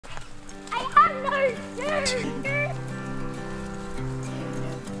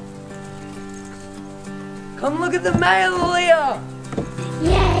Come look at the mail, Leah!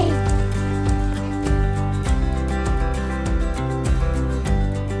 Yay!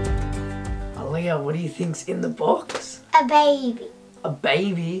 Leah, what do you think's in the box? A baby. A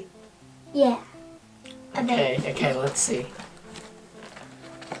baby? Yeah. A baby. Okay, let's see.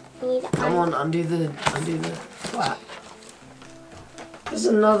 Come on, undo the flap. There's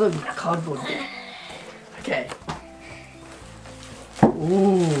another cardboard bit. Okay.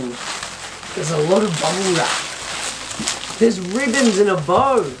 Ooh. There's a lot of bubble wrap. There's ribbons in a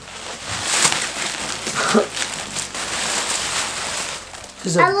bow.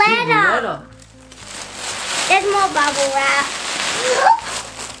 There's a big letter. There's more bubble wrap.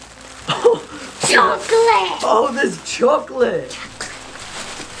 Chocolate. Oh, there's chocolate.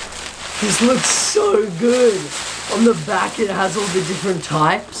 This looks so good. On the back it has all the different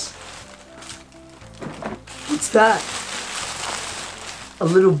types. What's that? A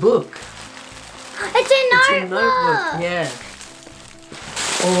little book. It's a notebook. Yeah.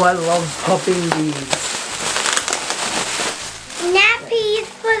 Oh, I love popping these. Nappies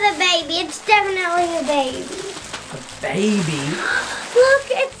for the baby. It's definitely a baby. A baby? Look,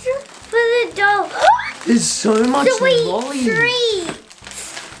 it's for the doll. There's so much Sweet lollies.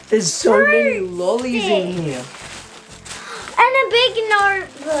 treats. There's so many lollies in here. And a big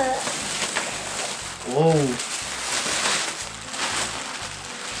notebook. Whoa.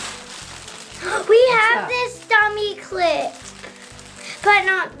 We have this dummy clip, but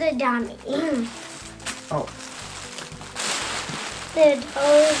not the dummy. Oh. The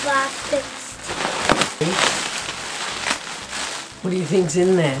whole plastic. What do you think's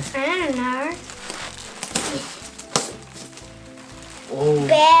in there? I don't know. Oh.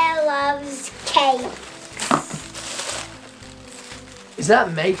 Bear loves cake. Is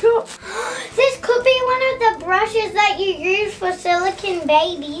that makeup? This could be one of the brushes that you use for silicone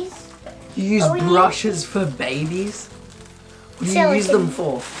babies. You use brushes for babies? What do you use them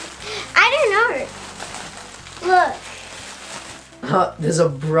for? I don't know. Look. There's a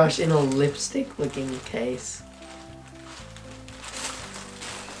brush in a lipstick looking case.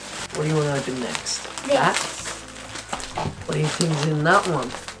 What do you want to open next? This. That? What do you think's in that one?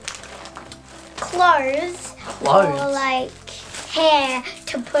 Clothes. Clothes? Or like hair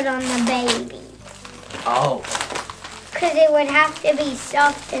to put on the baby. Oh. Because it would have to be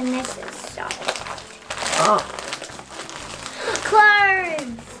soft and this is soft. Oh.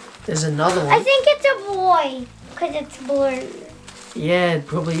 Clothes. There's another one. I think it's a boy because it's blue. Yeah, it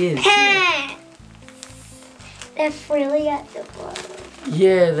probably is. Pants. They're frilly at the bottom.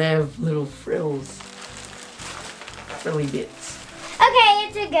 Yeah, they have little frills. Frilly bits. Okay,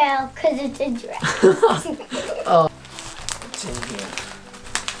 it's a girl because it's a dress. Oh. What's in here?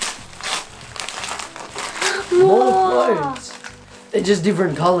 More clothes. They're just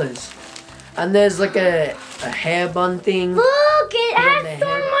different colours. And there's like a hair bun thing. Look, it has so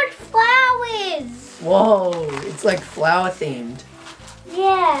much flowers. Whoa, it's like flower themed.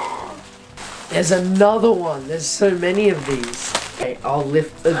 Yeah. There's another one. There's so many of these. Okay, I'll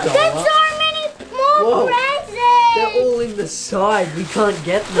lift the doll There's up. so many more presents. They're all in the side. We can't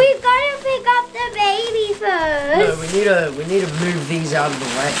get them. We've got to pick up the baby first. No, we need to move these out of the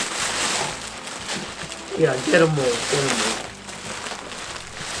way. Yeah, get them all. Get them all.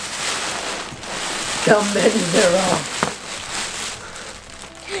 How many there are?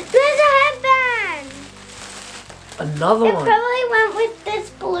 There's a headband. Another It one. probably went with this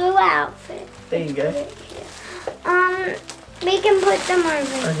blue outfit. There you go. We can put them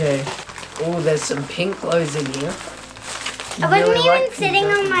over. Okay. Oh, there's some pink clothes in here. I wasn't even sitting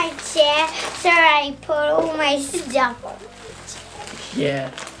on my chair, so I put all my stuff on.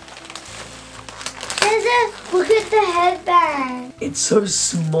 Yeah. Look at the headband. It's so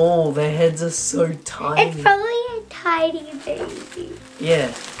small. Their heads are so tiny. It's probably a tiny baby.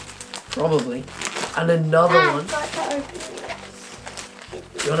 Yeah, probably. And another one. I've got to open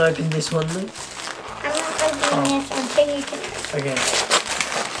this. You want to open this one then? I'm not opening this until you can open. Okay.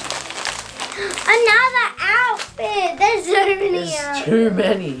 Another outfit. There's so many There's outfits. too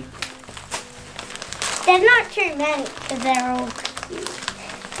many. There's not too many because they're all cute.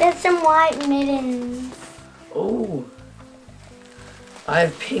 There's some white mittens. Oh. I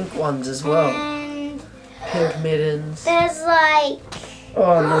have pink ones as well. And Pink mittens. there's like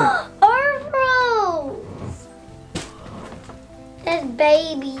Oh no. overalls. There's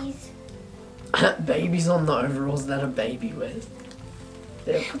babies. Babies on the overalls that a baby wears.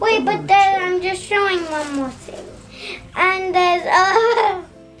 Wait, but then I'm just showing one more thing. And there's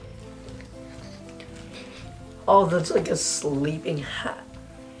Oh, that's like a sleeping hat.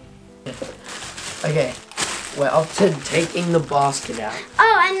 Okay, We're up to taking the basket out.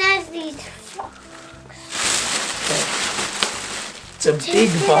 Oh, and there's these socks. Okay. It's a big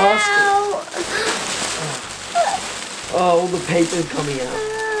basket. Oh, all the paper's coming out.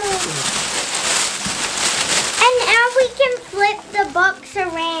 And now we can flip the box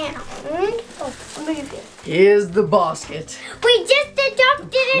around. Oh, move it. Here's the basket. We just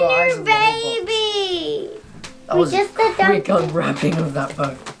adopted a Prize new little box. baby. That was just quick adopted. unwrapping of that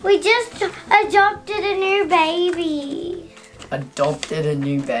book. We just adopted a new baby. Adopted a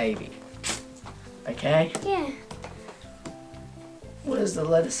new baby. Okay? Yeah. What does the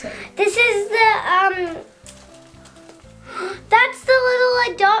letter say? This is the that's the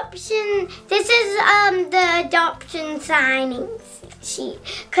little adoption. This is the adoption signing sheet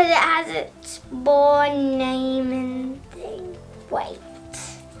because it has its born name and thing. Wait.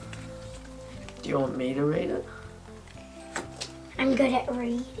 Do you want me to read it? I'm good at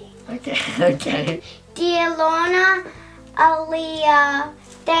reading. Okay, okay. Dear Lorna, Aaliyah,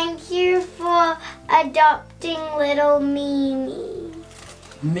 thank you for adopting little Mimi.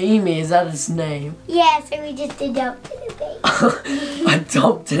 Mimi, is that its name? Yeah, so we just adopted a baby.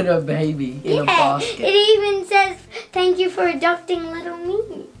 Adopted a baby in a basket. It even says, thank you for adopting little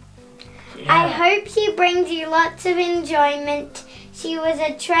Mimi. Yeah. I hope she brings you lots of enjoyment. She was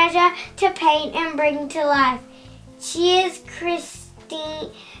a treasure to paint and bring to life. She is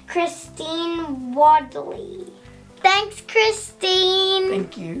Christine Woolley. Thanks, Christine.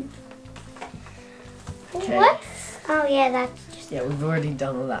 Thank you. Okay. What? Oh, yeah, that's just... Yeah, we've already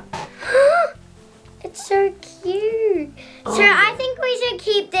done all that. It's so cute. Oh. So I think we should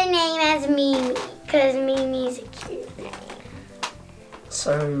keep the name as Mimi, because Mimi's a cute name.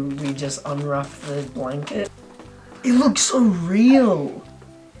 So we just unwrap the blanket. It looks so real.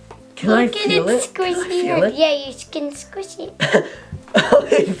 Can I feel it? Can I feel it? Yeah, you can squish it.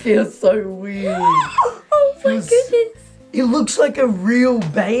 It feels so weird. Oh my goodness. It looks like a real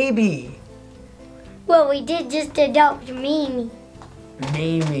baby. Well, we did just adopt Mimi.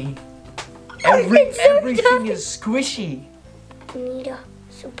 Mimi. It's so Everything tough. is squishy. We need to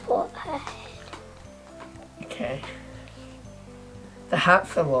support her head. Okay. The hat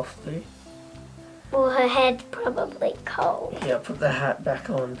fell off, dude. Well, her head's probably cold. Yeah, put the hat back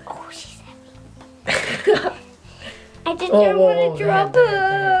on. Oh, she's heavy. I just Oh, don't whoa, want whoa, to drop the head,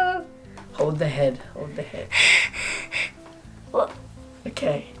 her. Hold the head. Hold the head. What?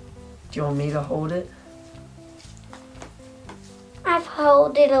 Okay. Do you want me to hold it? I've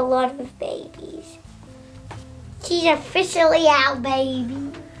holded a lot of babies. She's officially our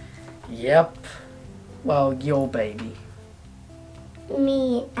baby. Yep. Well, your baby.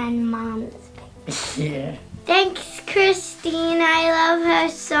 Me and Mom's baby. Yeah. Thanks, Christine. I love her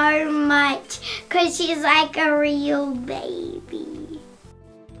so much because she's like a real baby.